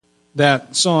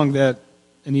that song that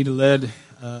Anita led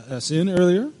us in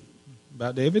earlier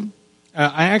about David.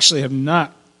 I actually have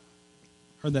not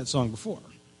heard that song before.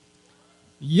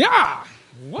 Yeah,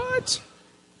 what?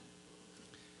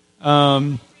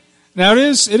 Now it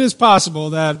is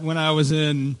possible that when I was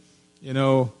in,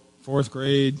 fourth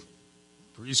grade,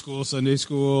 preschool, Sunday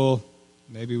school,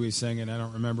 maybe we sang it. I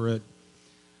don't remember it.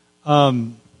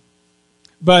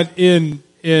 But in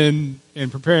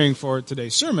preparing for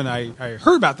today's sermon, I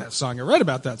heard about that song. I read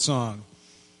about that song,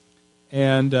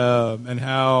 and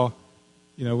how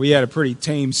we had a pretty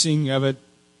tame singing of it,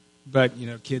 but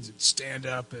kids would stand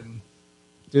up and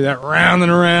do that round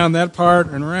and around that part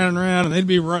and around, and they'd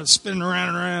be spinning around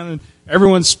and around, and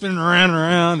everyone's spinning around and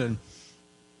around,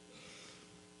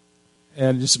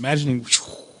 and just imagining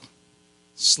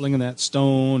slinging that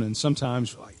stone, and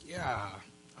sometimes we're like, yeah,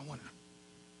 I want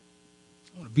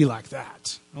to be like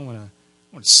that. I want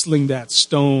to sling that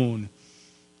stone.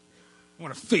 I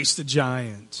want to face the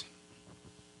giant.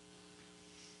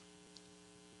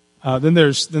 Then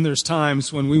there's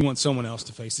times when we want someone else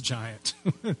to face the giant.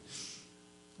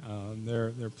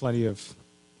 There are plenty of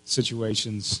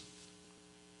situations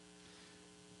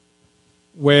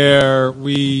where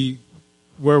we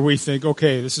think,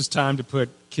 okay, this is time to put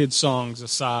kids' songs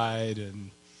aside, and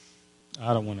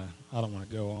I don't want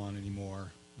to go on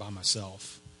anymore by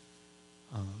myself.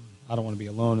 I don't want to be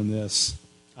alone in this.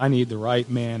 I need the right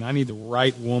man. I need the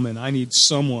right woman. I need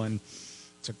someone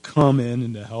to come in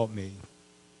and to help me.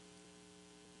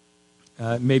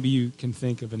 Maybe you can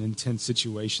think of an intense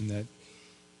situation that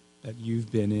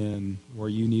you've been in where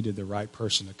you needed the right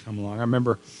person to come along.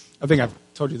 I think I've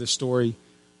told you this story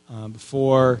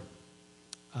before.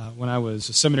 When I was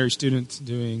a seminary student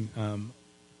doing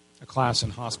a class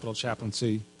in hospital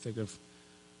chaplaincy, think of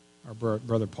our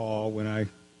brother Paul. When I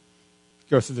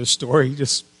go through this story,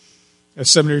 just as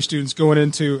seminary students going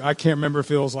into, I can't remember if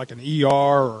it was like an ER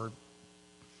or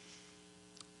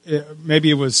maybe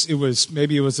it was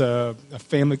a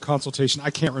family consultation.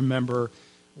 I can't remember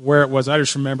where it was. I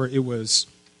just remember it was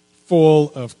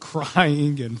full of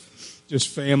crying and just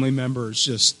family members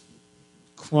just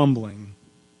crumbling.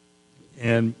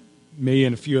 And me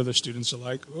and a few other students are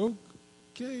like,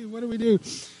 okay, what do we do?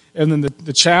 And then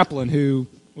the chaplain who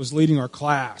was leading our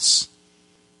class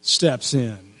steps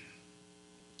in.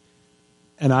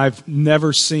 And I've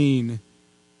never seen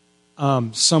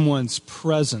someone's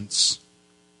presence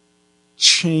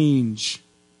change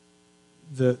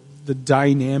the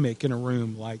dynamic in a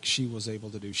room like she was able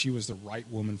to do. She was the right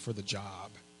woman for the job.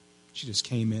 She just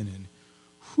came in and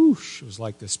whoosh, it was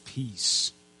like this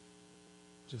peace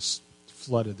just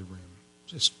flooded the room.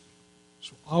 Just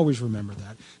always remember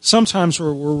that. Sometimes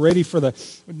we're ready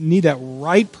need that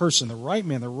right person, the right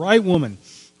man, the right woman,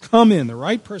 the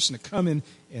right person to come in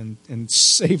and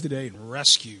save the day and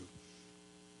rescue.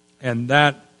 And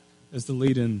that is the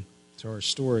lead-in to our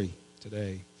story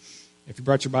today. If you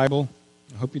brought your Bible,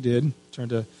 I hope you did, turn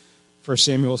to 1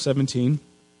 Samuel 17.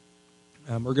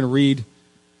 We're going to read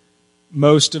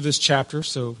most of this chapter,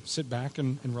 so sit back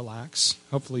and relax.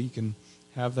 Hopefully you can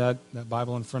have that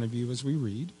Bible in front of you as we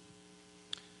read.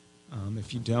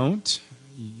 If you don't,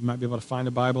 you might be able to find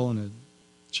a Bible in a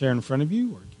chair in front of you,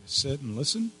 or you can sit and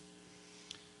listen.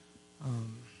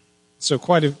 So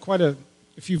quite a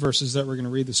few verses that we're going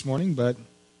to read this morning, but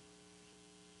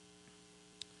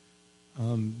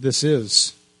this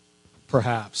is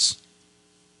perhaps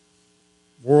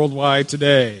worldwide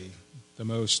today the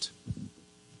most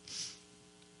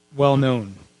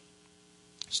well-known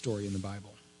story in the Bible.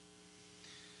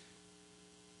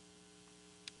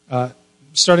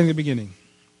 Starting at the beginning.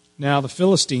 Now the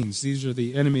Philistines, these are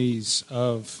the enemies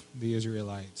of the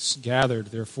Israelites, gathered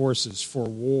their forces for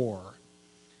war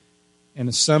and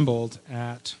assembled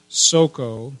at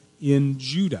Soko in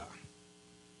Judah,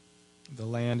 the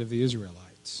land of the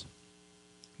Israelites.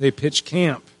 They pitched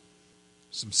camp.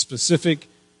 Some specific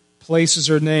places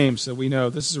or names that we know.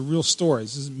 This is a real story.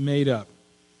 This isn't made up.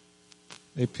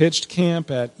 They pitched camp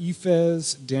at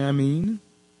Ephes Dammim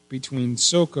between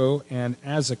Soko and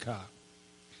Azekah.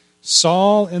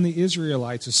 Saul and the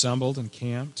Israelites assembled and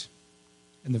camped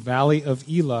in the valley of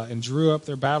Elah and drew up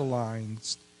their battle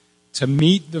lines to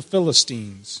meet the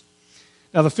Philistines.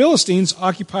 Now the Philistines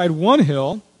occupied one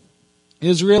hill,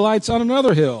 Israelites on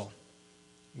another hill,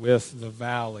 with the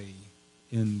valley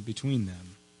in between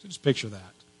them. So just picture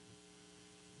that.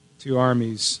 Two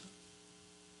armies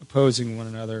opposing one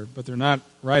another, but they're not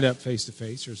right up face to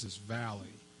face. There's this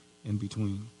valley in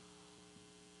between.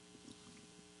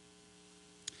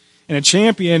 And a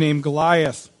champion named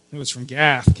Goliath, who was from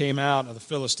Gath, came out of the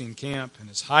Philistine camp, and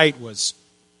his height was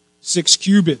 6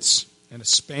 cubits and a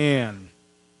span.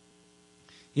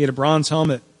 He had a bronze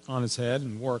helmet on his head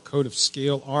and wore a coat of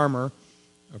scale armor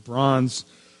of bronze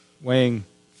weighing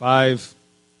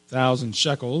 5,000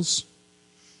 shekels.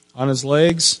 On his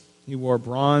legs, he wore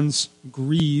bronze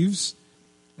greaves,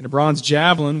 and a bronze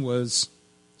javelin was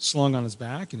slung on his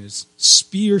back, and his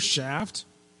spear shaft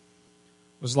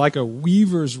was like a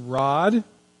weaver's rod.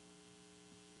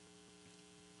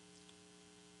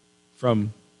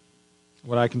 From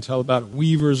what I can tell about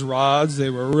weaver's rods, they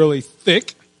were really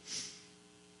thick.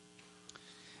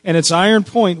 And its iron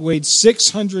point weighed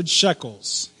 600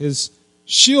 shekels. His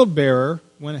shield bearer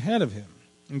went ahead of him.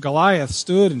 And Goliath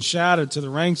stood and shouted to the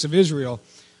ranks of Israel,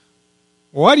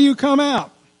 "Why do you come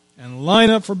out and line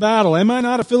up for battle? Am I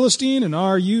not a Philistine, and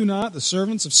are you not the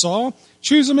servants of Saul?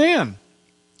 Choose a man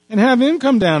and have him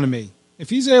come down to me. If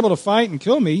he's able to fight and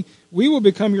kill me, we will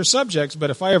become your subjects. But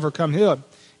if I overcome him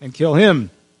and kill him,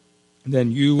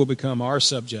 then you will become our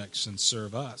subjects and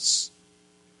serve us."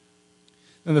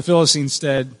 And the Philistines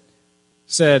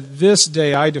said, "This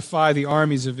day I defy the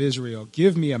armies of Israel.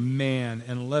 Give me a man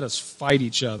and let us fight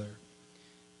each other."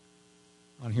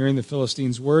 On hearing the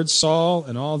Philistines' words, Saul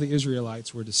and all the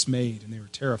Israelites were dismayed, and they were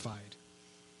terrified.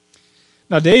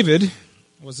 Now David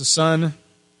was the son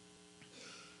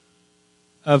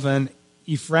of an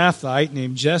Ephrathite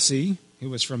named Jesse, who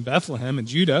was from Bethlehem in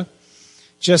Judah.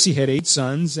 Jesse had 8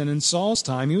 sons, and in Saul's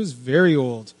time he was very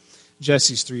old.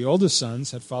 Jesse's 3 oldest sons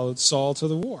had followed Saul to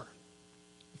the war.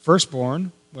 The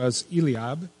firstborn was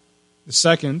Eliab, the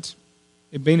second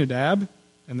Abinadab,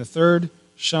 and the third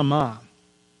Shammah.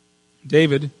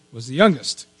 David was the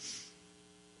youngest.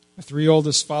 The 3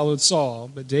 oldest followed Saul,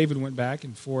 but David went back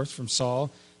and forth from Saul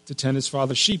to tend his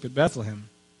father's sheep at Bethlehem.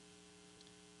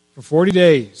 For 40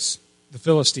 days the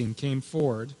Philistine came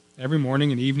forward every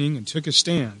morning and evening and took his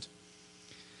stand.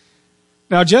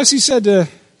 Now Jesse said to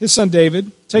his son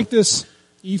David, "Take this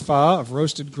ephah of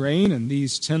roasted grain and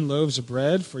these 10 loaves of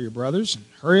bread for your brothers and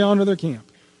hurry on to their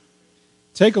camp.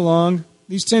 Take along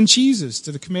these 10 cheeses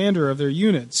to the commander of their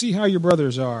unit. See how your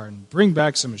brothers are and bring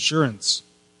back some assurance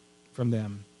from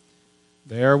them.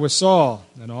 They are with Saul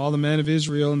and all the men of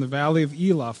Israel in the valley of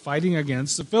Elah fighting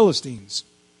against the Philistines."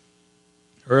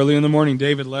 Early in the morning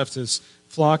David left his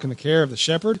flock in the care of the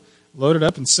shepherd, loaded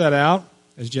up and set out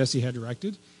as Jesse had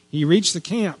directed. He reached the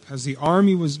camp as the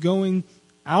army was going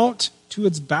out to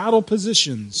its battle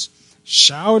positions,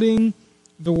 shouting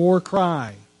the war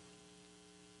cry.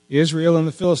 Israel and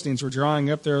the Philistines were drawing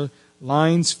up their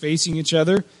lines facing each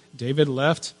other. David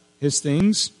left his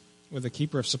things with a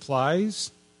keeper of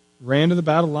supplies, ran to the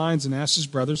battle lines, and asked his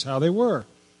brothers how they were.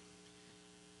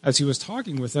 As he was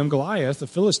talking with them, Goliath, the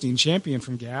Philistine champion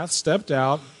from Gath, stepped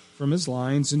out from his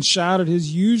lines and shouted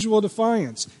his usual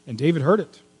defiance, and David heard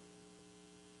it.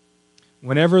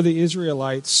 Whenever the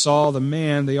Israelites saw the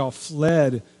man, they all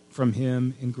fled from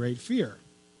him in great fear.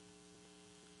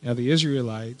 Now the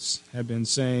Israelites had been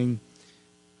saying,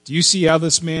 "Do you see how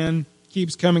this man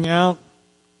keeps coming out?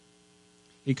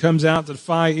 He comes out to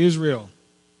defy Israel.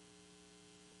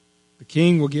 The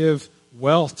king will give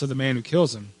wealth to the man who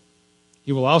kills him.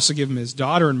 He will also give him his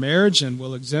daughter in marriage and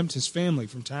will exempt his family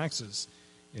from taxes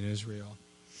in Israel."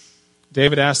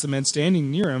 David asked the men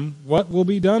standing near him, "What will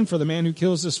be done for the man who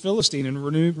kills this Philistine and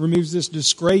removes this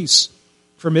disgrace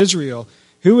from Israel?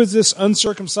 Who is this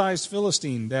uncircumcised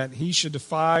Philistine that he should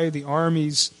defy the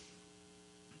armies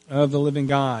of the living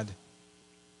God?"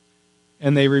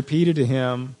 And they repeated to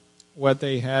him what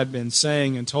they had been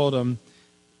saying and told him,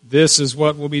 "This is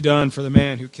what will be done for the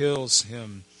man who kills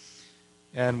him."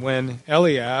 And when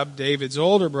Eliab, David's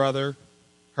older brother,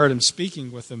 heard him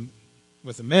speaking with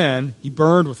the men, he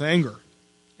burned with anger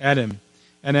at him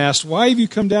and asked, "Why have you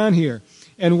come down here?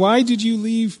 And why did you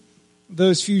leave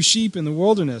those few sheep in the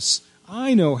wilderness?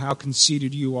 I know how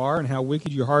conceited you are and how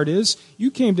wicked your heart is. You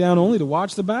came down only to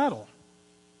watch the battle."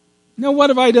 "Now what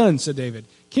have I done?" said David.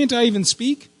 "Can't I even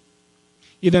speak?"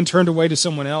 He then turned away to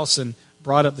someone else and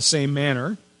brought up the same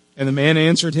manner, and the man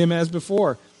answered him as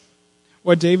before.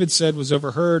 What David said was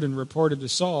overheard and reported to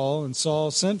Saul, and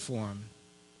Saul sent for him.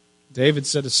 David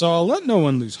said to Saul, "Let no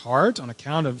one lose heart on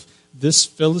account of this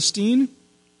Philistine.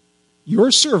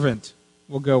 Your servant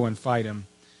will go and fight him."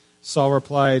 Saul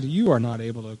replied, "You are not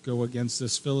able to go against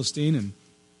this Philistine and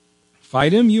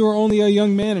fight him. You are only a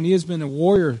young man, and he has been a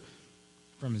warrior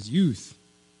from his youth."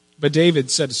 But David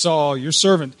said to Saul, "Your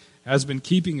servant has been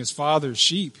keeping his father's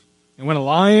sheep. And when a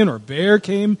lion or bear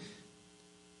came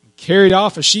and carried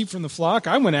off a sheep from the flock,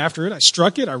 I went after it. I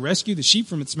struck it. I rescued the sheep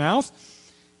from its mouth.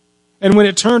 And when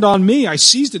it turned on me, I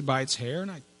seized it by its hair,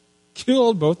 and I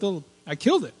killed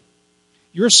it.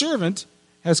 Your servant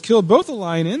has killed both the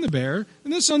lion and the bear,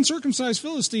 and this uncircumcised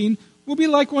Philistine will will be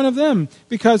like one of them,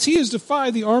 because he has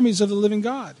defied the armies of the living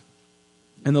God.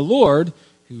 And the Lord,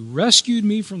 who rescued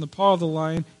me from the paw of the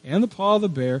lion and the paw of the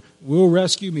bear, will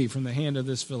rescue me from the hand of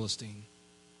this Philistine."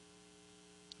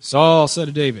 Saul said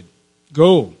to David,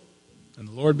 "Go, and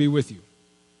the Lord be with you."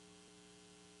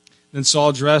 Then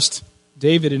Saul dressed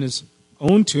David in his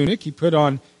own tunic. He put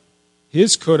on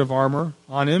his coat of armor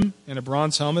on him and a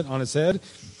bronze helmet on his head.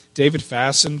 David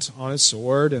fastened on his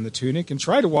sword and the tunic and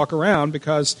tried to walk around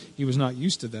because he was not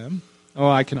used to them. "Oh,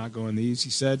 I cannot go in these," he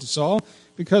said to Saul,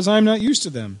 "because I am not used to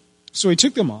them." So he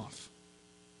took them off.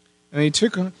 And he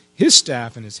took his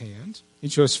staff in his hand. He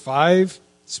chose 5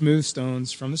 smooth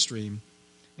stones from the stream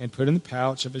and put in the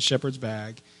pouch of his shepherd's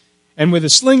bag. And with a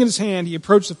sling in his hand, he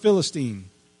approached the Philistine.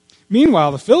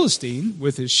 Meanwhile, the Philistine,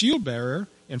 with his shield bearer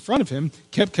in front of him,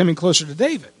 kept coming closer to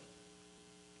David.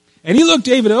 And he looked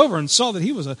David over and saw that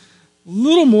he was a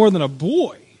little more than a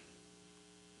boy,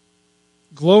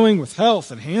 glowing with health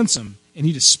and handsome, and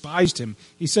he despised him.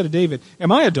 He said to David,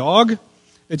 "Am I a dog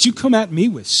that you come at me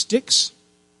with sticks?"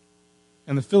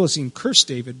 And the Philistine cursed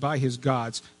David by his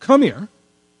gods. "Come here,"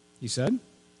 he said,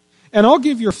 "and I'll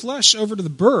give your flesh over to the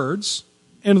birds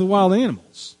and to the wild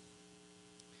animals."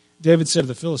 David said to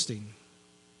the Philistine,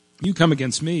 "You come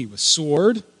against me with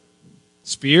sword,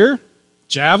 spear,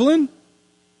 javelin,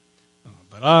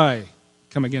 but I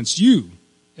come against you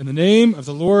in the name of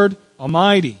the Lord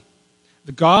Almighty,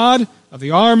 the God of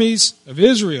the armies of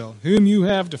Israel, whom you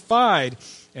have defied.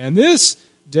 And this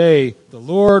day the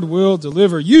Lord will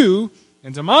deliver you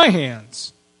into my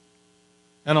hands,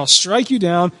 and I'll strike you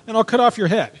down, and I'll cut off your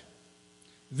head.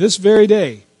 This very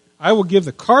day I will give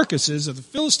the carcasses of the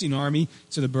Philistine army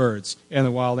to the birds and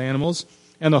the wild animals,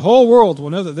 and the whole world will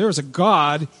know that there is a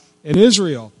God in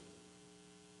Israel.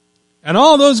 And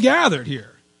all those gathered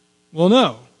here will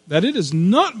know that it is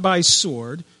not by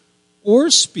sword or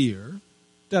spear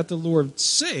that the Lord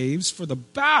saves, for the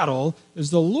battle is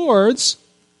the Lord's,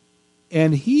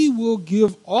 and he will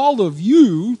give all of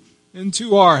you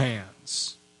into our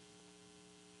hands."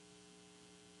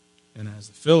 And as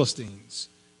the Philistines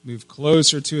moved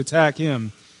closer to attack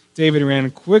him, David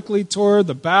ran quickly toward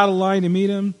the battle line to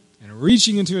meet him, and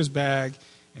reaching into his bag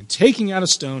and taking out a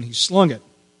stone, he slung it.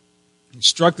 He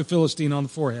struck the Philistine on the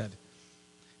forehead,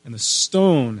 and the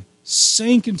stone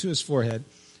sank into his forehead,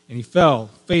 and he fell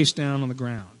face down on the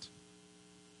ground.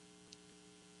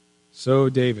 So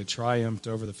David triumphed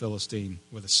over the Philistine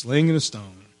with a sling and a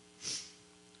stone.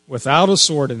 Without a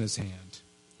sword in his hand,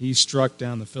 he struck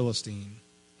down the Philistine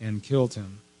and killed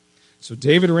him. So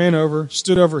David ran over,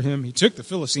 stood over him. He took the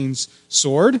Philistine's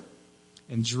sword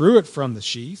and drew it from the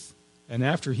sheath, and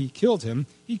after he killed him,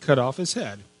 he cut off his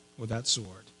head with that sword.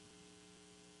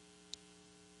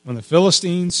 When the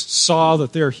Philistines saw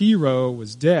that their hero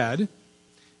was dead,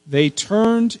 they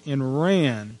turned and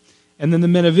ran. And then the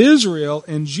men of Israel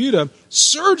and Judah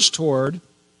surged forward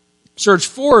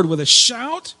with a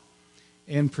shout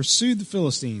and pursued the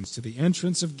Philistines to the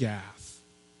entrance of Gath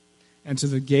and to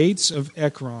the gates of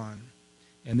Ekron.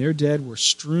 And their dead were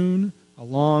strewn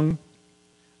along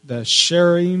the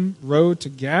Sharim road to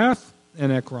Gath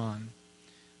and Ekron.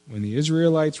 When the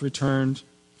Israelites returned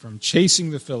from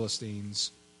chasing the Philistines,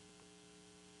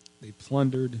 they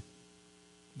plundered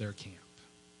their camp.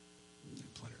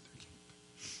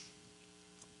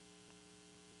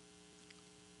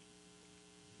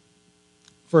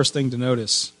 First thing to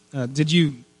notice, did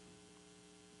you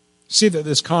see that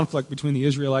this conflict between the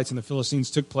Israelites and the Philistines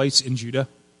took place in Judah?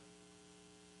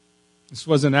 This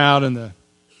wasn't out in the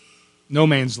no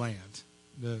man's land.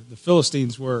 The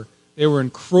Philistines were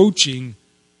encroaching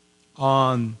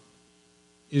on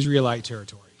Israelite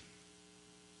territory.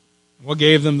 What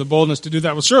gave them the boldness to do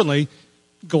that? Well, certainly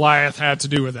Goliath had to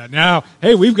do with that. Now,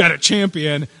 hey, we've got a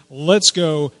champion. Let's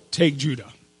go take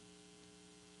Judah.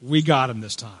 We got him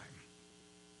this time.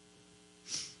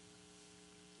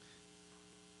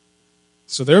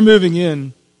 So they're moving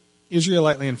in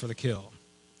Israelite land for the kill.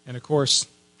 And of course,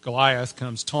 Goliath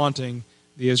comes taunting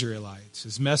the Israelites.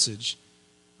 His message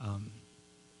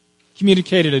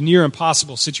communicated a near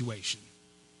impossible situation.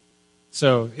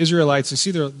 So Israelites, they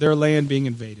see their land being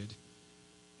invaded.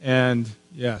 And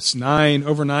yes,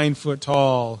 over 9 foot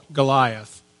tall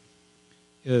Goliath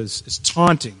is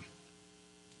taunting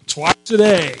twice a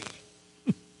day,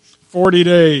 40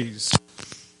 days,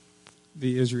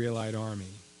 the Israelite army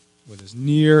with this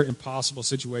near impossible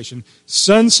situation.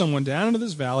 Send someone down into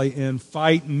this valley and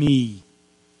fight me.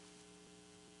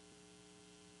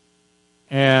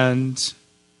 And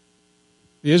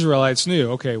the Israelites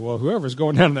knew, okay, well, whoever's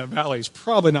going down in that valley is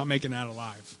probably not making it out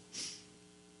alive.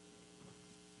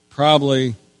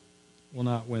 Probably will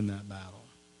not win that battle.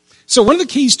 So one of the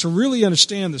keys to really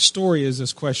understand the story is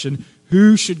this question: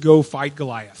 who should go fight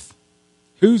Goliath?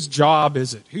 Whose job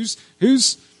is it?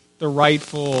 Who's the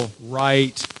rightful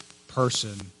right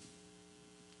person,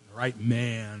 the right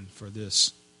man for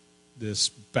this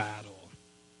battle?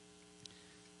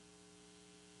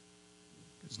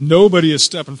 Because nobody is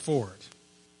stepping forward.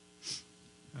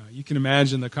 You can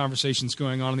imagine the conversations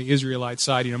going on the Israelite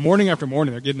side. Morning after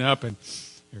morning, they're getting up, and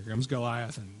here comes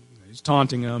Goliath, and he's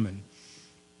taunting them, and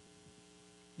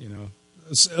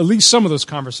at least some of those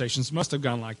conversations must have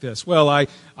gone like this. Well,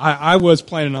 I was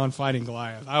planning on fighting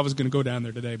Goliath. I was going to go down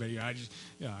there today, but I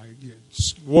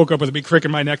just woke up with a big crick in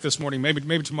my neck this morning.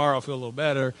 Maybe tomorrow I'll feel a little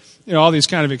better. All these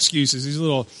kind of excuses, these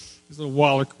little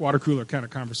water cooler kind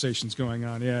of conversations going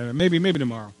on. Yeah, maybe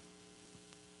tomorrow.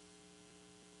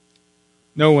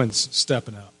 No one's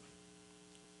stepping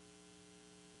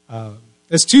up.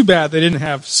 It's too bad they didn't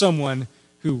have someone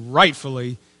who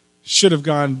rightfully should have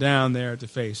gone down there to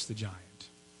face the giant.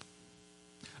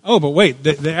 Oh, but wait,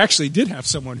 they actually did have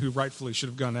someone who rightfully should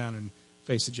have gone down and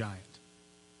faced the giant.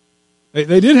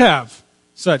 They did have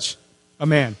such a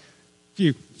man. If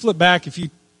you flip back a few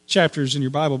chapters in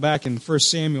your Bible, back in 1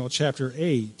 Samuel chapter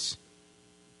 8,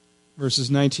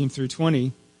 verses 19 through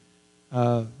 20,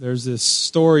 there's this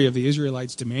story of the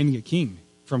Israelites demanding a king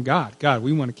from God. God,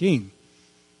 we want a king.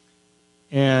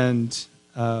 And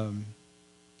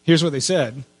here's what they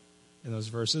said in those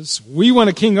verses. We want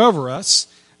a king over us.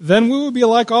 Then we will be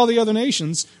like all the other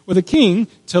nations, with a king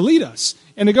to lead us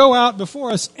and to go out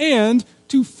before us and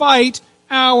to fight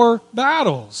our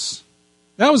battles.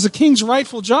 That was the king's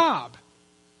rightful job.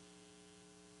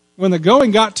 When the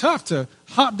going got tough, to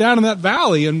hop down in that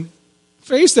valley and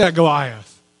face that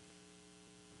Goliath.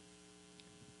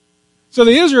 So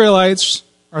the Israelites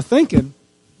are thinking,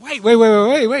 wait.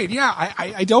 Yeah,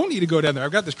 I don't need to go down there.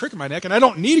 I've got this crick in my neck, and I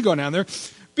don't need to go down there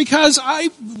because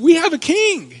we have a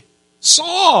king.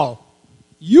 Saul,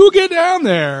 you get down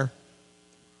there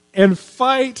and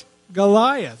fight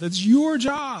Goliath. It's your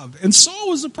job. And Saul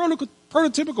was the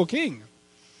prototypical king.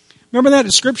 Remember that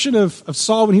description of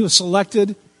Saul when he was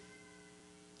selected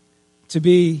to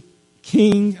be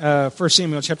king? 1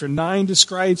 Samuel chapter 9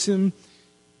 describes him.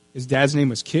 His dad's name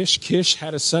was Kish. Kish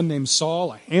had a son named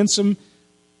Saul,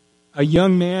 a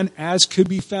young man as could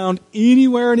be found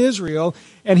anywhere in Israel,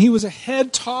 and he was a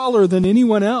head taller than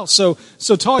anyone else. So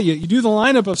tall. You do the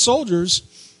lineup of soldiers,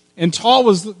 and Saul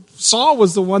was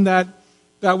the one that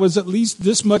was at least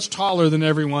this much taller than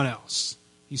everyone else.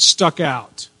 He stuck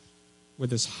out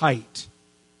with his height.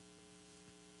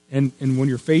 And when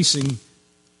you're facing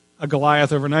a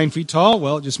Goliath over 9 feet tall,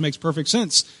 well, it just makes perfect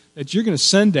sense that you're going to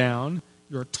send down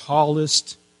your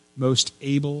tallest, most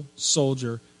able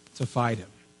soldier to fight him.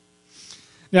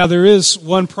 Now, there is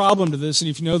one problem to this, and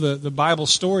if you know the Bible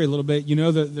story a little bit, you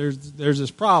know that there's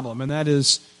this problem, and that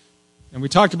is, and we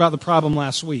talked about the problem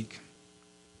last week,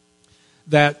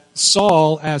 that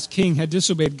Saul, as king, had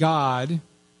disobeyed God,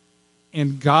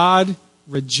 and God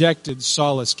rejected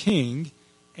Saul as king,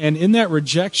 and in that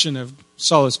rejection of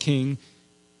Saul as king,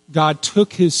 God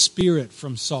took his spirit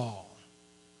from Saul.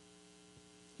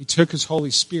 He took his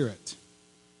Holy Spirit.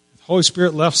 The Holy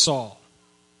Spirit left Saul.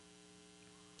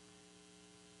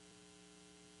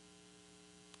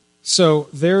 So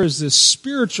there is this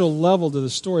spiritual level to the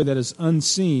story that is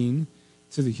unseen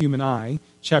to the human eye.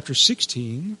 Chapter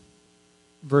 16,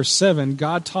 verse 7,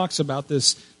 God talks about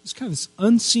this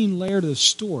unseen layer to the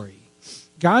story.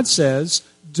 God says,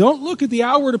 don't look at the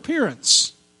outward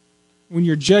appearance when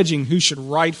you're judging who should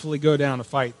rightfully go down to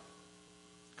fight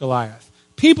Goliath.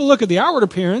 People look at the outward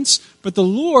appearance, but the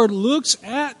Lord looks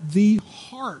at the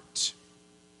heart.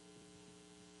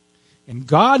 And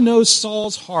God knows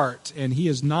Saul's heart, and he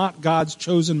is not God's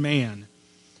chosen man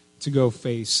to go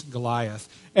face Goliath.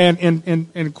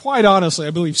 And quite honestly,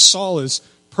 I believe Saul is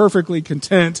perfectly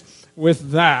content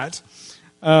with that,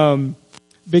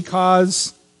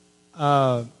 because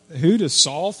who does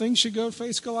Saul think should go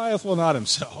face Goliath? Well, not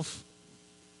himself.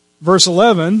 Verse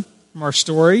 11 from our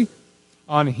story,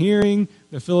 on hearing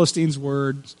the Philistines'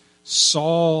 words,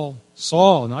 Saul,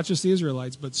 not just the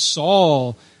Israelites, but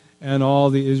Saul and all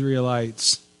the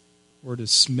Israelites were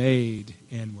dismayed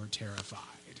and were terrified.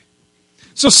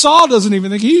 So Saul doesn't even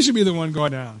think he should be the one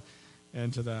going down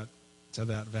into that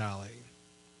valley.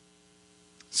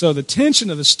 So the tension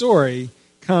of the story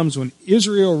comes when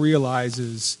Israel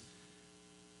realizes,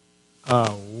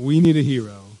 we need a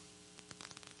hero.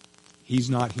 He's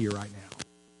not here right now.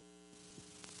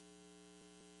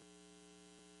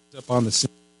 Up on the scene.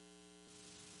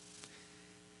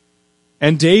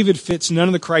 And David fits none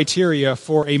of the criteria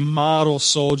for a model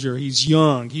soldier. He's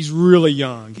young. He's really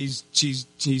young. He's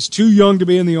too young to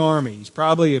be in the army. He's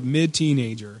probably a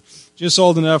mid-teenager. Just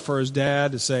old enough for his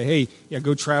dad to say, hey, yeah,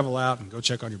 go travel out and go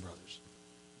check on your brothers.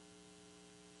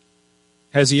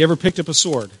 Has he ever picked up a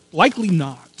sword? Likely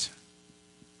not.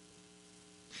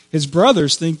 His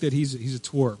brothers think that he's a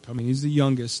twerp. I mean, he's the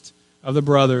youngest of the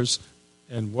brothers.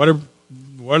 And what do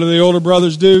the older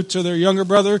brothers do to their younger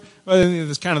brother? Well,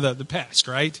 it's kind of the pest,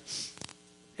 right?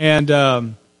 And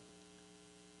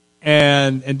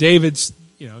David's,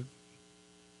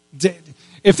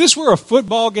 if this were a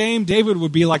football game, David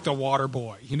would be like the water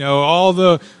boy. All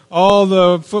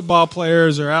the football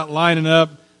players are out lining up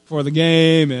for the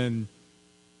game, and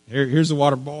here's the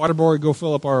water boy. Go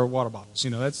fill up our water bottles.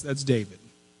 That's David.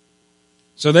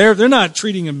 So they're not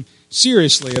treating him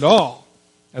seriously at all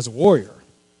as a warrior.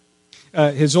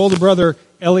 His older brother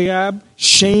Eliab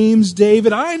shames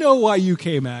David. I know why you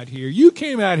came out here. You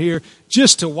came out here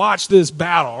just to watch this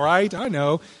battle, right? I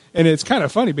know. And it's kind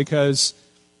of funny because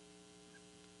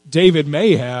David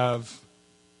may have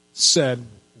said,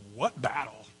 what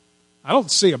battle? I don't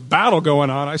see a battle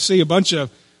going on. I see a bunch of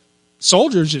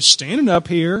soldiers just standing up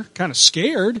here, kind of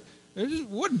scared.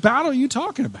 What battle are you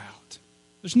talking about?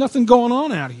 There's nothing going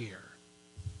on out here.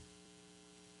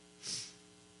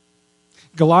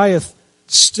 Goliath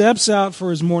steps out for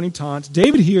his morning taunt.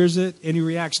 David hears it, and he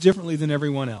reacts differently than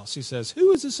everyone else. He says,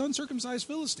 who is this uncircumcised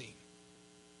Philistine,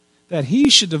 that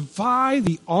he should defy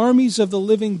the armies of the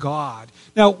living God?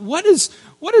 Now, what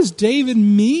does David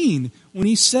mean when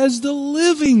he says the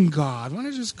living God? Why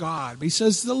not just God? But he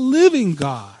says the living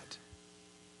God.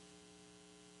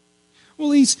 Well,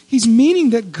 he's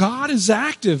meaning that God is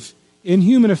active in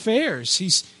human affairs.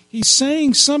 He's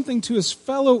saying something to his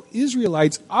fellow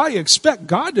Israelites. I expect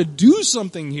God to do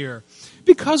something here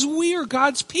because we are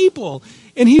God's people.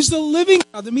 And he's the living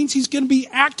God. That means he's going to be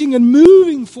acting and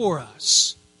moving for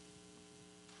us.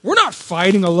 We're not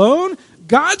fighting alone.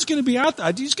 God's going to be out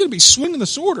there. He's going to be swinging the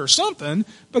sword or something,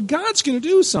 but God's going to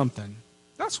do something.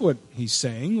 That's what he's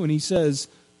saying when he says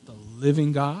the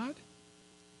living God.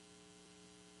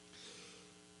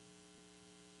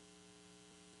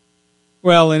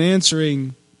 Well, in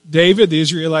answering David, the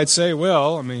Israelites say,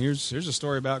 well, I mean, here's a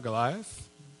story about Goliath.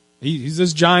 He's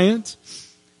this giant.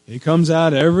 He comes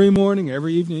out every morning,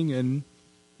 every evening, and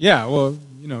yeah, well,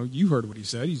 you heard what he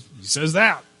said. He says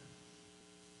that.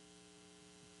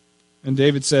 And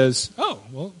David says, oh,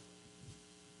 well,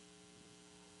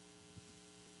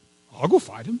 I'll go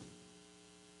fight him.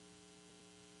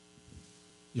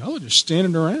 Y'all are just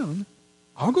standing around.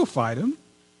 I'll go fight him.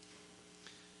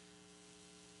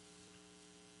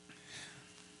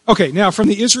 Okay, now from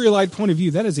the Israelite point of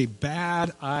view, that is a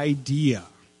bad idea.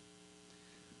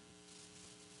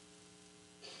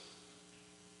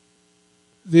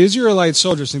 The Israelite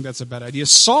soldiers think that's a bad idea.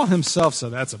 Saul himself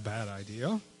said that's a bad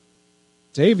idea.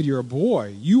 David, you're a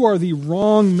boy. You are the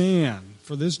wrong man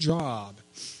for this job.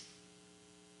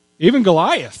 Even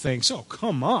Goliath thinks, oh,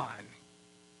 come on.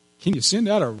 Can you send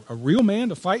out a real man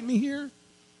to fight me here?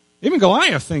 Even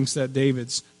Goliath thinks that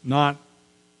David's not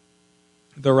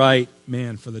the right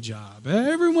man for the job.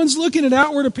 Everyone's looking at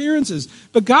outward appearances,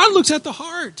 but God looks at the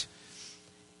heart.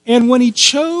 And when he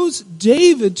chose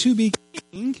David to be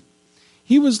king,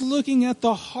 he was looking at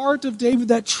the heart of David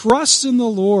that trusts in the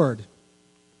Lord.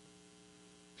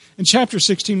 In chapter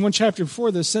 16, one chapter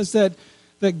before this, says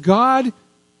that God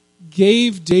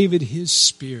gave David his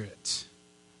spirit.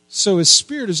 So his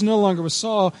spirit is no longer with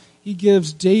Saul. He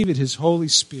gives David his Holy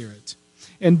Spirit.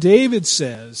 And David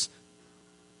says,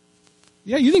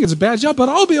 yeah, you think it's a bad job, but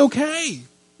I'll be okay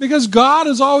because God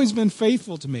has always been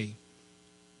faithful to me.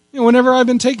 Whenever I've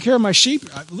been taking care of my sheep,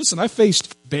 I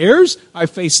faced bears, I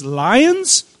faced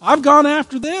lions, I've gone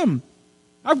after them.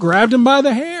 I've grabbed them by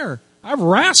the hair. I've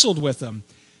wrestled with them.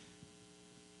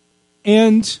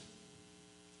 And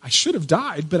I should have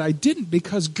died, but I didn't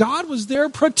because God was there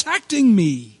protecting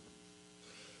me.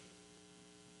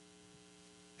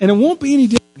 And it won't be any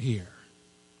different here.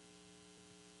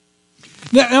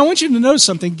 Now, I want you to notice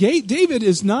something. David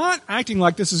is not acting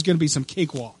like this is going to be some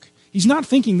cakewalk. He's not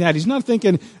thinking that. He's not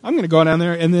thinking, I'm going to go down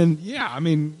there and then,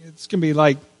 it's going to be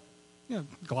like,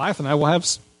 Goliath and I will have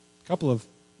a couple of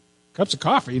cups of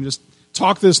coffee and just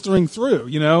talk this thing through,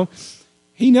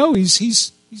 He knows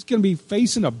he's going to be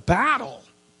facing a battle.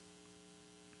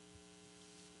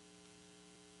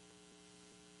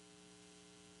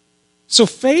 So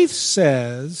faith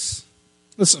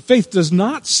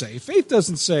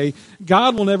doesn't say,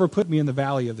 God will never put me in the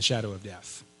valley of the shadow of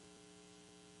death.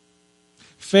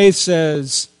 Faith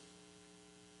says,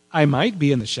 I might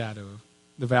be in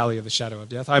the the valley of the shadow of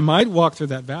death. I might walk through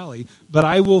that valley, but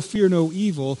I will fear no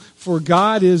evil, for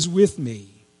God is with me.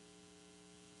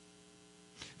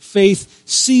 Faith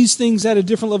sees things at a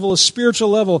different level, a spiritual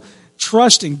level,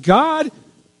 trusting God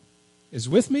is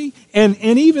with me. And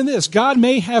even this, God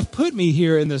may have put me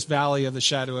here in this valley of the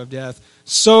shadow of death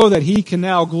so that he can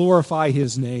now glorify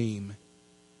his name.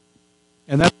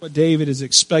 And that's what David is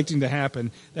expecting to happen,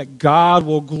 that God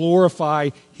will glorify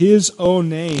his own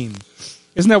name.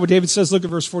 Isn't that what David says? Look at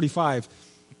verse 45.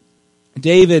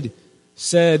 David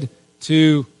said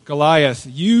to Goliath,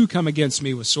 you come against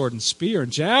me with sword and spear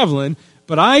and javelin,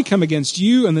 but I come against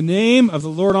you in the name of the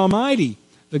Lord Almighty,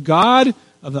 the God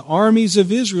of the armies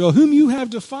of Israel, whom you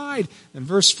have defied. And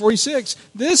verse 46,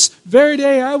 this very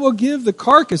day I will give the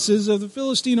carcasses of the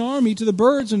Philistine army to the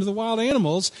birds and to the wild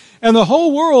animals, and the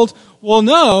whole world will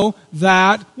know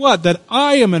that, what? That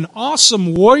I am an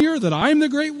awesome warrior, that I am the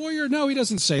great warrior? No, he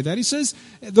doesn't say that. He says,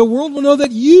 the world will know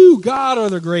that you, God, are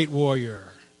the great warrior.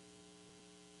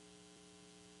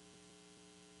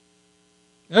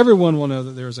 Everyone will know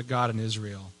that there is a God in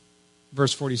Israel.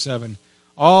 Verse 47,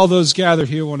 all those gathered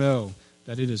here will know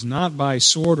that it is not by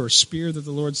sword or spear that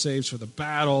the Lord saves, for the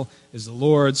battle is the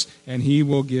Lord's, and he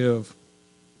will give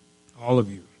all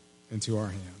of you into our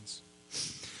hands.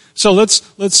 So let's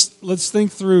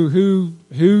think through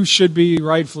who should be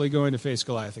rightfully going to face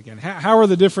Goliath again. How are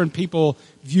the different people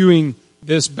viewing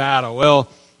this battle? Well,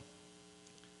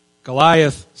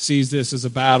 Goliath sees this as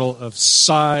a battle of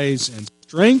size and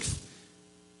strength,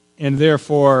 and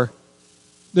therefore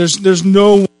there's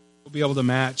no one who will be able to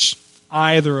match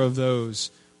either of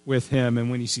those with him. And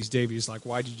when he sees David, he's like,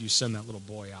 why did you send that little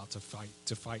boy out to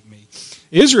fight me?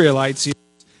 Israelites see it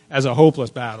as a hopeless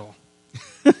battle.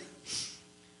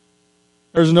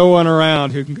 There's no one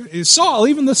around who can go. Saul,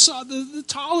 even the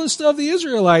tallest of the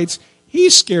Israelites,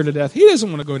 he's scared to death. He doesn't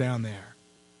want to go down there.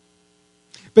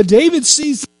 But David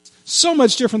sees so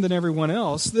much different than everyone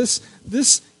else. This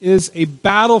is a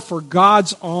battle for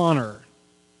God's honor.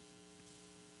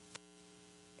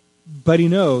 But he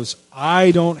knows,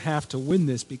 I don't have to win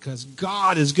this because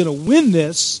God is going to win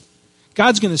this.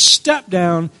 God's going to step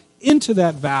down into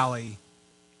that valley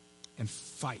and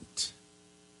fight.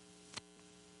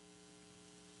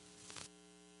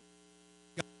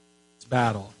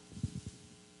 Battle.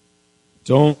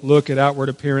 Don't look at outward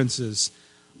appearances.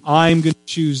 I'm going to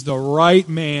choose the right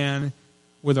man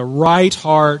with a right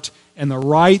heart and the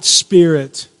right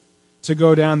spirit to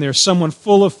go down there. Someone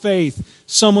full of faith.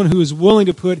 Someone who is willing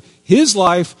to put his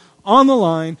life on the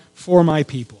line for my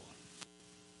people.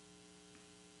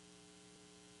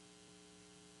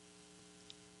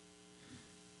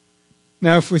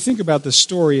 Now, if we think about the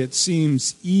story, it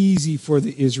seems easy for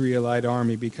the Israelite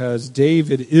army because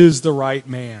David is the right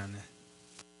man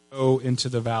to go into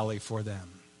the valley for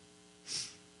them.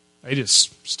 They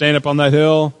just stand up on that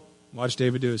hill, watch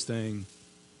David do his thing.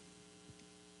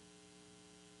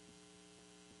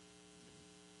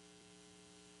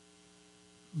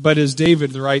 But is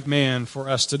David the right man for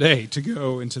us today to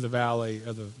go into the valley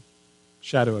of the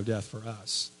shadow of death for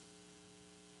us?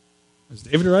 Is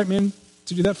David the right man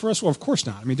to do that for us? Well, of course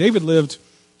not. I mean, David lived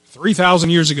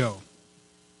 3,000 years ago.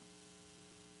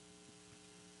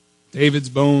 David's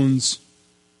bones,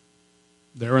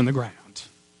 they're in the ground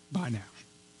by now.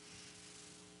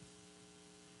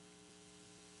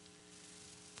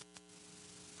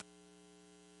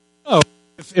 Oh,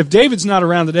 if David's not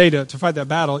around today to fight that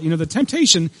battle, the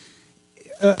temptation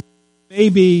may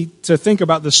be to think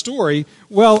about the story,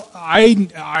 well,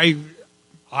 I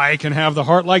can have the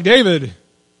heart like David.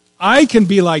 I can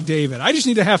be like David. I just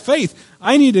need to have faith.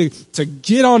 I need to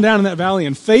get on down in that valley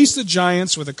and face the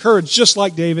giants with a courage just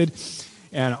like David.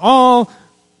 And all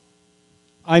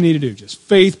I need to do, just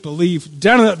faith, belief,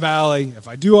 down in that valley. If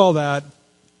I do all that,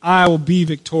 I will be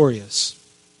victorious.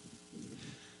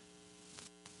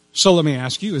 So let me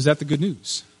ask you, is that the good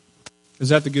news? Is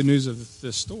that the good news of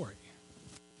this story?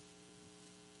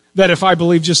 That if I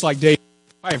believe just like David,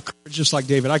 if I have courage just like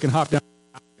David, I can hop down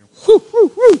and whoo,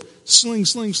 whoo, whoo, sling,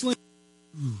 sling, sling.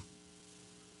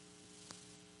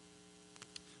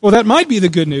 Well, that might be the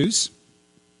good news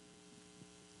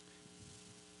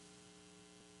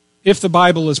if the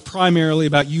Bible is primarily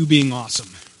about you being awesome.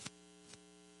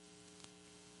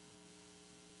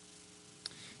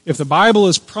 If the Bible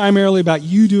is primarily about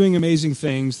you doing amazing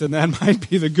things, then that might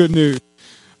be the good news.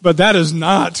 But that is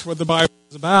not what the Bible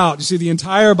is about. You see, the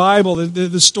entire Bible,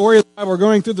 the story of the Bible, we're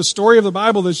going through the story of the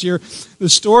Bible this year. The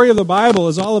story of the Bible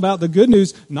is all about the good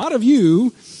news, not of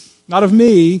you, not of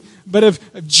me, but of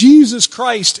Jesus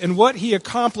Christ and what He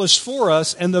accomplished for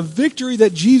us and the victory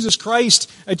that Jesus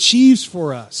Christ achieves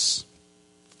for us.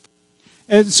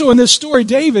 And so in this story,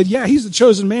 David, he's the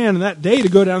chosen man in that day to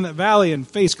go down that valley and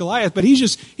face Goliath, but he's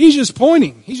just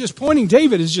pointing. He's just pointing.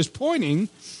 David is just pointing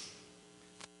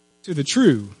to the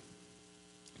true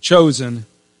chosen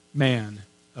man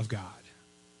of God.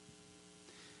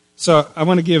 So I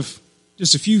want to give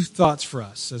just a few thoughts for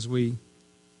us as we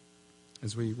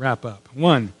wrap up.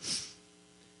 One,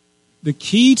 the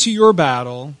key to your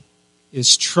battle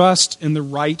is trust in the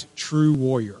right true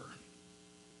warrior.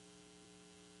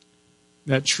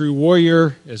 That true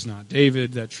warrior is not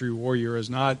David. That true warrior is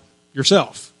not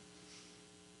yourself.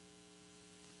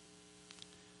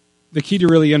 The key to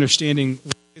really understanding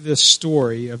this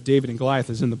story of David and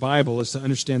Goliath is in the Bible is to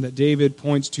understand that David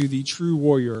points to the true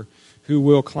warrior who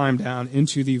will climb down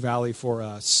into the valley for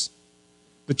us.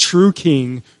 The true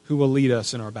king who will lead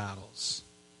us in our battles.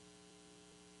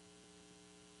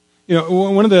 You know,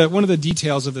 one of the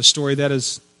details of the story that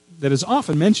is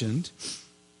often mentioned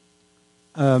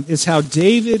is how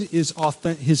David is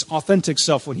his authentic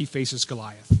self when he faces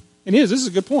Goliath. And this is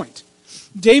a good point.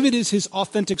 David is his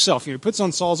authentic self. He puts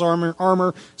on Saul's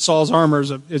armor. Saul's armor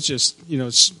it's just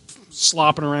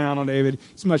slopping around on David.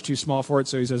 He's much too small for it,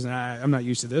 so he says, I'm not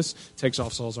used to this. Takes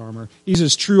off Saul's armor. He's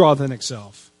his true authentic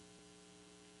self.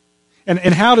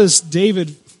 And how does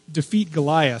David defeat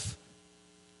Goliath?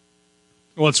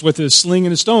 Well, it's with his sling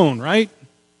and a stone, right?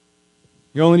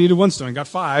 He only needed one stone. He got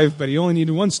 5, but he only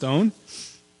needed one stone.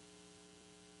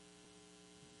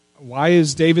 Why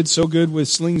is David so good with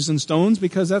slings and stones?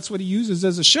 Because that's what he uses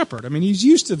as a shepherd. I mean, he's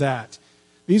used to that.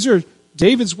 These are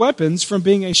David's weapons from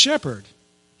being a shepherd.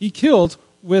 He killed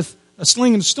with a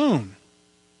sling and a stone.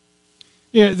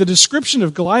 The description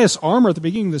of Goliath's armor at the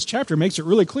beginning of this chapter makes it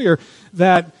really clear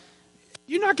that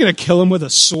you're not going to kill him with a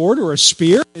sword or a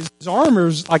spear. His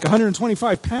armor's like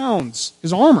 125 pounds,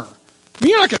 his armor. I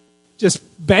mean, you're not going to just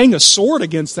bang a sword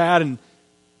against that and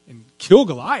kill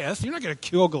Goliath. You're not going to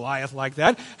kill Goliath like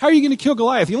that. How are you going to kill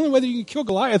Goliath? The only way that you can kill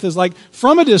Goliath is like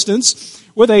from a distance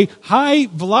with a high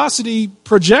velocity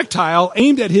projectile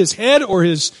aimed at his head or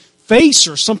his face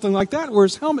or something like that, where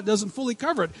his helmet doesn't fully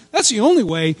cover it. That's the only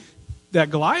way that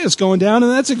Goliath's going down,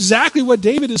 and that's exactly what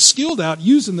David is skilled at,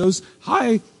 using those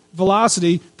high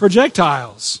velocity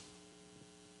projectiles.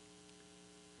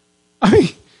 I mean,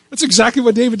 that's exactly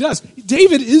what David does.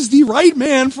 David is the right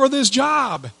man for this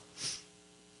job.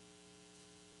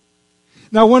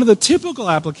 Now, one of the typical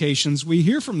applications we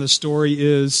hear from this story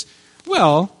is,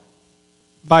 well,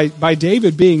 by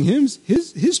David being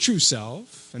his true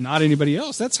self and not anybody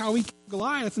else, that's how he killed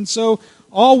Goliath. And so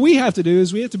all we have to do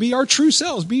is we have to be our true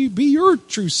selves. Be your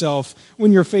true self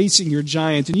when you're facing your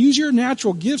giant, and use your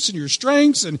natural gifts and your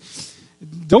strengths, and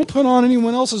don't put on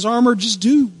anyone else's armor. Just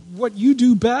do what you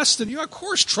do best, and you, of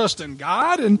course, trust in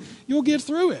God, and you'll get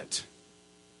through it.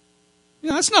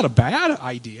 That's not a bad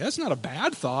idea. It's not a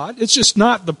bad thought. It's just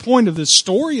not the point of this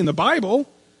story in the Bible.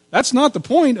 That's not the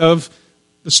point of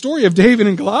the story of David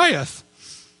and Goliath.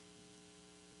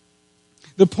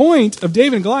 The point of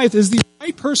David and Goliath is the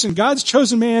right person, God's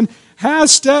chosen man,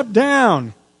 has stepped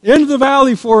down into the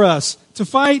valley for us to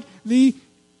fight the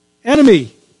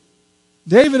enemy.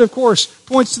 David, of course,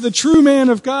 points to the true man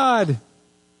of God,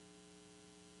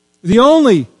 the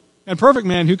only and perfect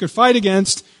man who could fight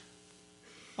against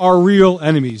our real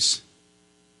enemies,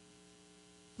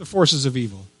 the forces of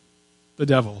evil, the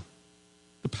devil,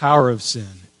 the power of sin.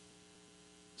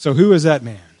 So who is that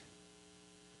man?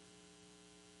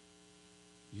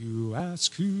 You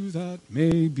ask who that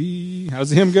may be.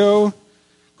 How's the hymn go?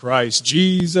 Christ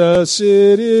Jesus,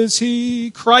 it is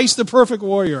He. Christ, the perfect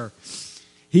warrior.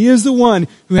 He is the one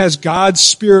who has God's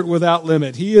Spirit without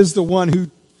limit. He is the one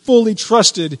who fully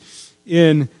trusted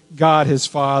in God his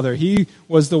Father. He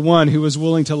was the one who was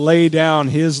willing to lay down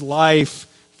his life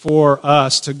for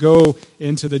us, to go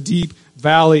into the deep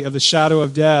valley of the shadow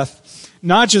of death.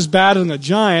 Not just battling a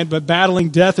giant, but battling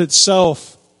death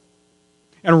itself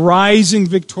and rising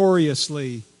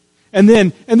victoriously. And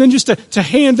then just to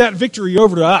hand that victory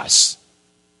over to us.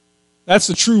 That's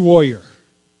the true warrior.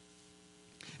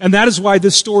 And that is why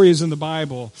this story is in the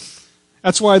Bible.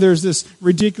 That's why there's this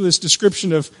ridiculous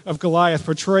description of Goliath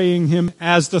portraying him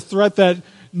as the threat that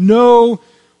no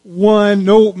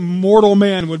mortal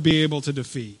man would be able to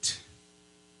defeat.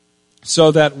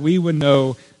 So that we would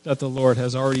know that the Lord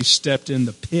has already stepped in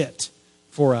the pit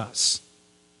for us.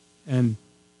 And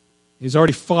He's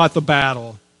already fought the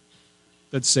battle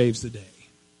that saves the day.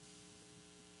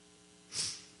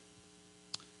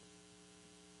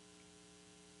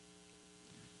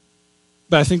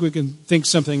 But I think we can think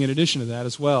something in addition to that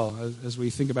as well, as we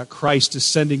think about Christ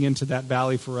descending into that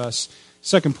valley for us.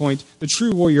 Second point, the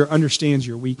true warrior understands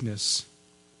your weakness.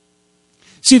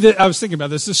 See, I was thinking about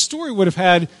this. The story would have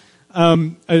had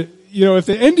If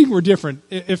the ending were different,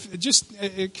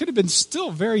 it could have been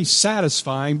still very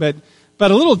satisfying, but a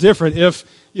little different.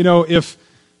 We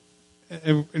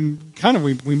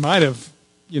might have,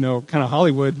 kind of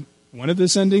Hollywood wanted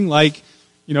this ending, like,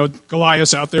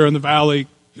 Goliath's out there in the valley,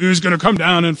 who's going to come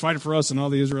down and fight for us, and all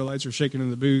the Israelites are shaking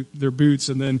in their boots,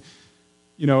 and then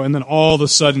all of a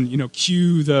sudden,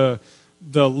 cue the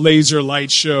laser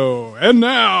light show, and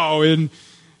now in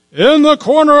the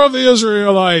corner of the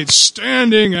Israelites,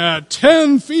 standing at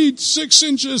 10 feet 6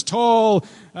 inches tall,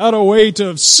 at a weight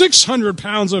of 600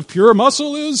 pounds of pure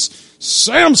muscle, is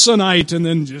Samsonite. And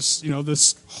then just,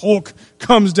 this Hulk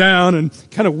comes down and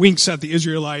kind of winks at the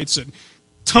Israelites and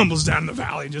tumbles down the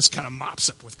valley and just kind of mops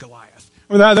up with Goliath.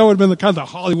 Or that would have been the kind of the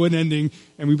Hollywood ending,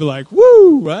 and we'd be like,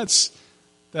 woo, that's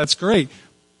great.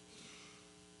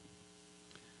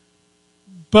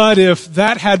 But if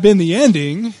that had been the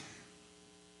ending,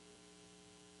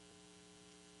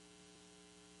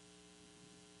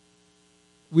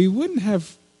 we wouldn't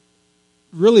have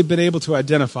really been able to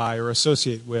identify or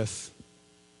associate with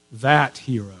that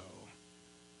hero.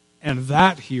 And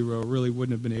that hero really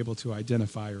wouldn't have been able to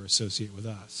identify or associate with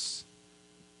us.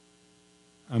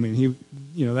 I mean,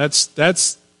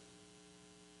 that's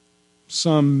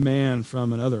some man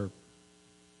from another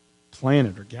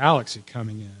planet or galaxy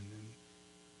coming in. And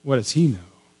what does he know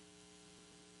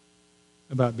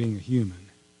about being a human?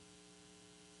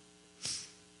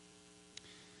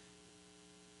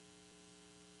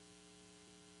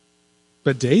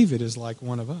 But David is like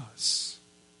one of us.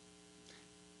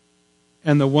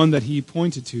 And the one that he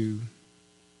pointed to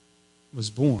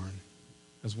was born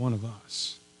as one of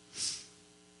us.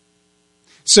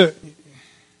 So,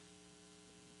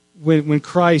 when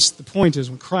Christ, the point is,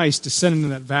 when Christ descended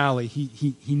into that valley,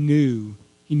 he knew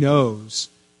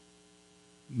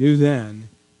then,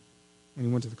 when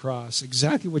he went to the cross,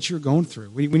 exactly what you're going through.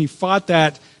 When he fought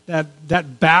that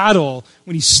battle,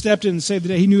 when he stepped in and saved the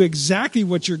day, he knew exactly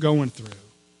what you're going through.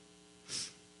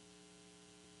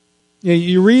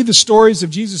 You read the stories of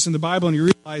Jesus in the Bible and you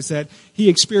realize that he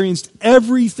experienced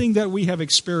everything that we have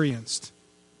experienced,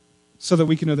 so that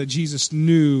we can know that Jesus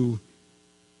knew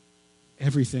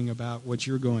everything about what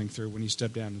you're going through when you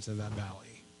step down into that valley.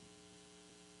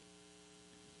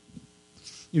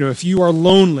 If you are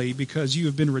lonely because you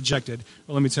have been rejected,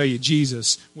 well, let me tell you,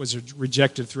 Jesus was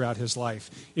rejected throughout his life.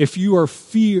 If you are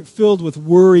filled with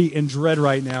worry and dread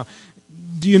right now,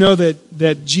 do you know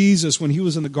that Jesus, when he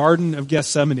was in the Garden of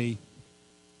Gethsemane,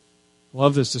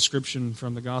 love this description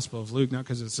from the Gospel of Luke, not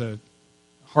because it's a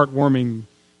heartwarming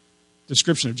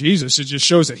description of Jesus, it just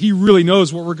shows that he really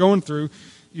knows what we're going through.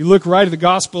 You look right at the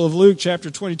Gospel of Luke, chapter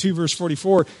 22, verse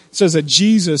 44. It says that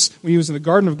Jesus, when he was in the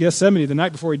Garden of Gethsemane the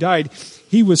night before he died,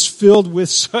 he was filled with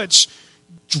such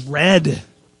dread.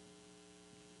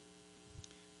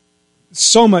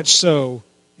 So much so,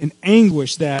 in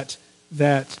anguish, that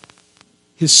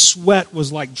his sweat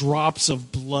was like drops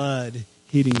of blood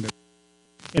hitting the ground.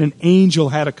 And an angel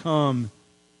had to come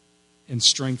and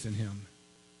strengthen him.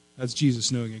 That's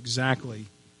Jesus knowing exactly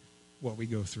what we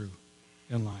go through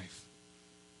in life.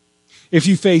 If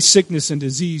you face sickness and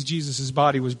disease, Jesus'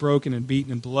 body was broken and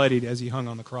beaten and bloodied as he hung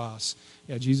on the cross.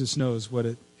 Yeah, Jesus knows what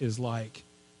it is like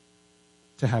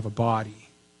to have a body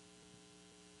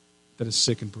that is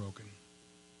sick and broken.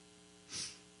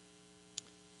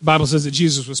 The Bible says that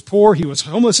Jesus was poor. He was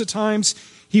homeless at times.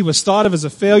 He was thought of as a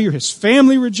failure. His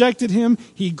family rejected him.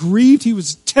 He grieved. He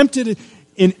was tempted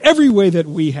in every way that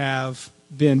we have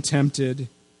been tempted.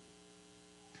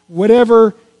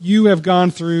 Whatever you have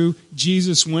gone through,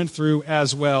 Jesus went through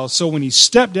as well. So when he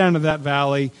stepped down to that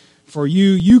valley, for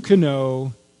you can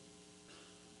know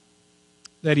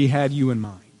that he had you in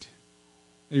mind.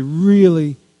 That he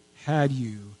really had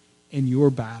you and your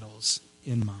battles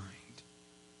in mind.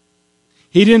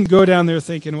 He didn't go down there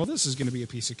thinking, well, this is going to be a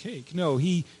piece of cake. No,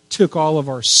 he took all of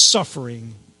our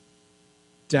suffering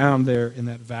down there in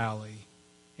that valley,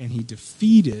 and he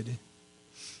defeated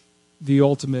the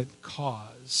ultimate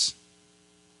cause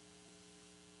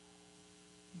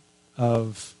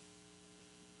of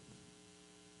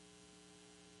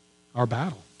our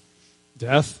battle.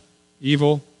 Death,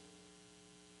 evil,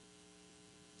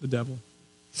 the devil.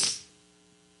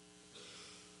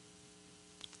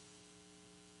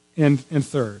 And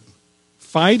third,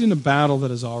 fight in a battle that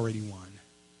is already won.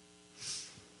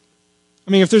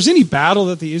 I mean, if there's any battle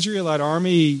that the Israelite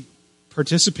army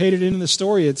participated in the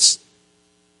story, it's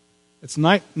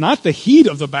not the heat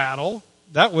of the battle.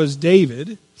 That was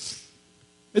David.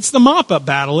 It's the mop-up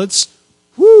battle. It's,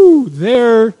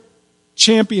 their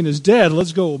champion is dead.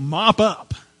 Let's go mop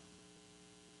up.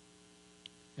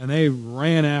 And they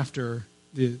ran after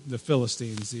the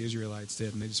Philistines, the Israelites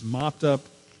did, and they just mopped up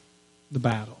the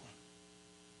battle.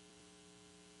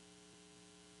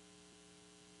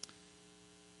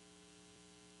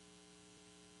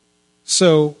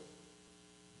 So,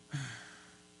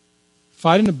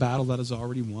 fight in a battle that is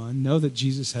already won. Know that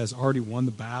Jesus has already won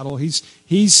the battle. He's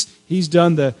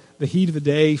done the heat of the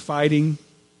day fighting.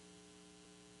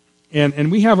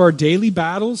 And we have our daily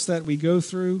battles that we go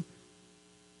through.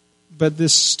 But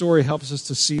this story helps us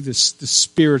to see the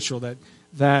spiritual,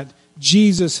 that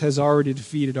Jesus has already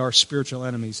defeated our spiritual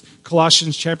enemies.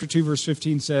 Colossians chapter 2, verse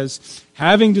 15 says,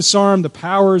 having disarmed the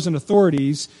powers and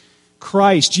authorities,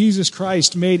 Jesus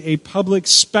Christ, made a public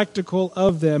spectacle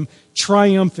of them,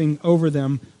 triumphing over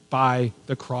them by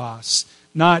the cross.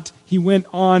 Not he went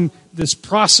on this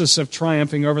process of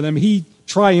triumphing over them. He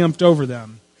triumphed over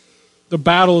them. The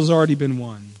battle has already been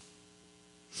won.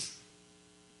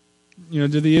 Do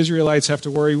the Israelites have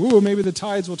to worry, maybe the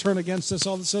tides will turn against us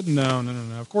all of a sudden? No.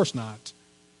 Of course not.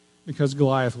 Because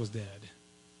Goliath was dead.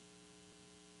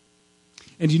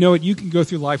 And you know what? You can go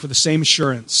through life with the same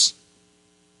assurance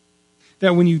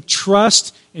that when you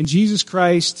trust in Jesus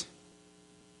Christ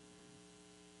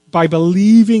by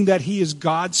believing that He is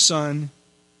God's Son,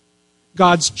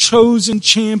 God's chosen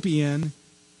champion,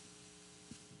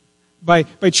 by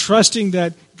trusting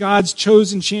that God's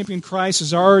chosen champion Christ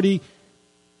has already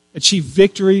achieved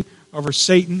victory over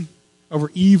Satan,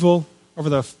 over evil, over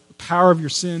the power of your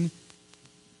sin,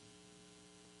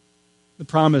 the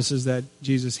promise is that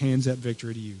Jesus hands that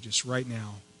victory to you just right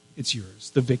now. It's yours.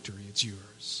 The victory, it's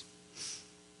yours.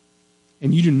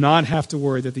 And you do not have to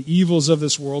worry that the evils of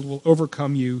this world will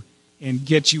overcome you and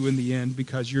get you in the end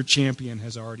because your champion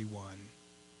has already won.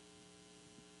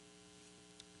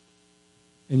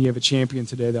 And you have a champion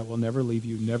today that will never leave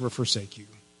you, never forsake you.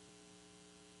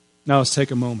 Now let's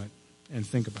take a moment and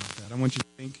think about that. I want you to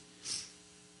think,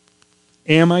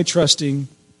 am I trusting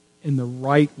in the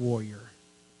right warrior,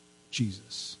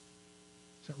 Jesus?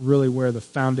 Is that really where the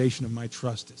foundation of my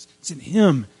trust is? It's in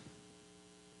Him.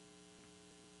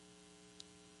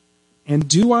 And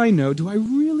do I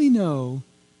really know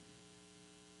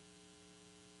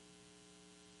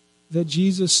that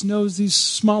Jesus knows these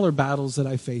smaller battles that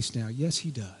I face now? Yes,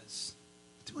 He does.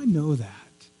 Do I know that?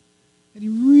 That He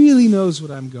really knows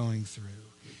what I'm going through.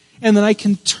 And that I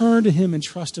can turn to Him and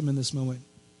trust Him in this moment.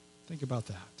 Think about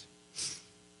that.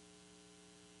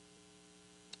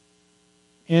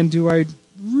 And do I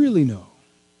really know?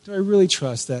 Do I really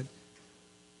trust that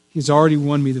He's already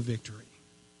won me the victory?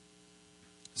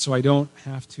 So I don't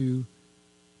have to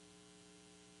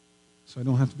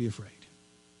be afraid.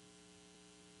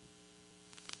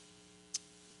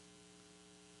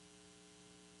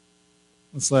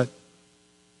 Let's let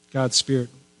God's Spirit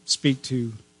speak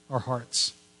to our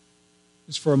hearts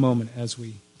just for a moment as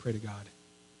we pray to God.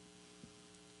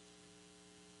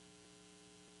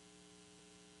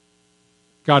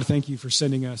 God, thank You for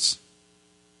sending us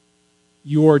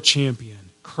Your champion,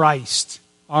 Christ,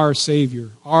 our Savior,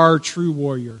 our true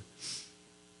warrior.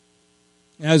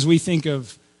 As we think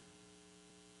of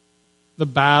the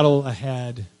battle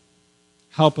ahead,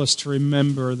 help us to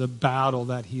remember the battle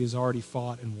that He has already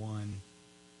fought and won.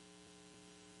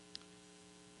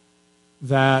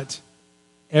 That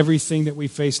everything that we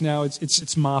face now,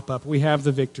 it's mop up. We have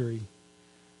the victory.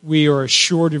 We are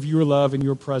assured of Your love and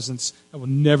Your presence that will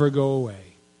never go away.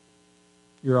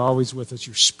 You're always with us.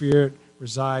 Your Spirit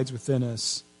resides within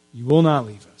us. You will not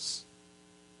leave us.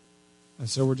 And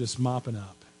so we're just mopping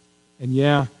up. And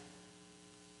yeah,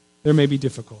 there may be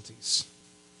difficulties.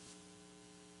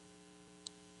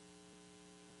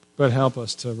 But help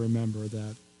us to remember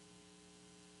that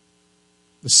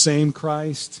the same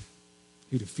Christ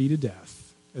who defeated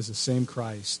death is the same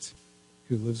Christ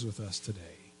who lives with us today.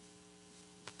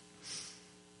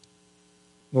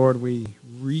 Lord, we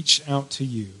reach out to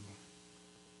You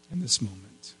in this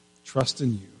moment. Trust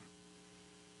in You.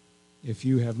 If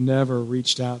you have never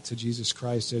reached out to Jesus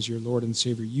Christ as your Lord and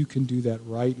Savior, you can do that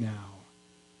right now.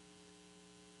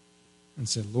 And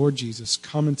say, Lord Jesus,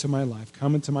 come into my life,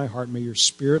 come into my heart. May Your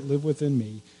Spirit live within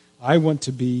me. I want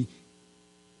to be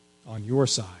on Your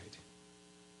side.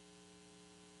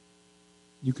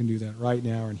 You can do that right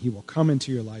now, and He will come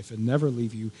into your life and never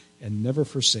leave you and never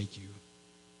forsake you.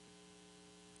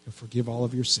 He'll forgive all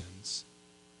of your sins.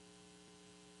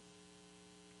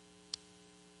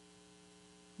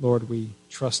 Lord, we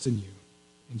trust in You.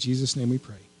 In Jesus' name we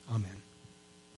pray. Amen.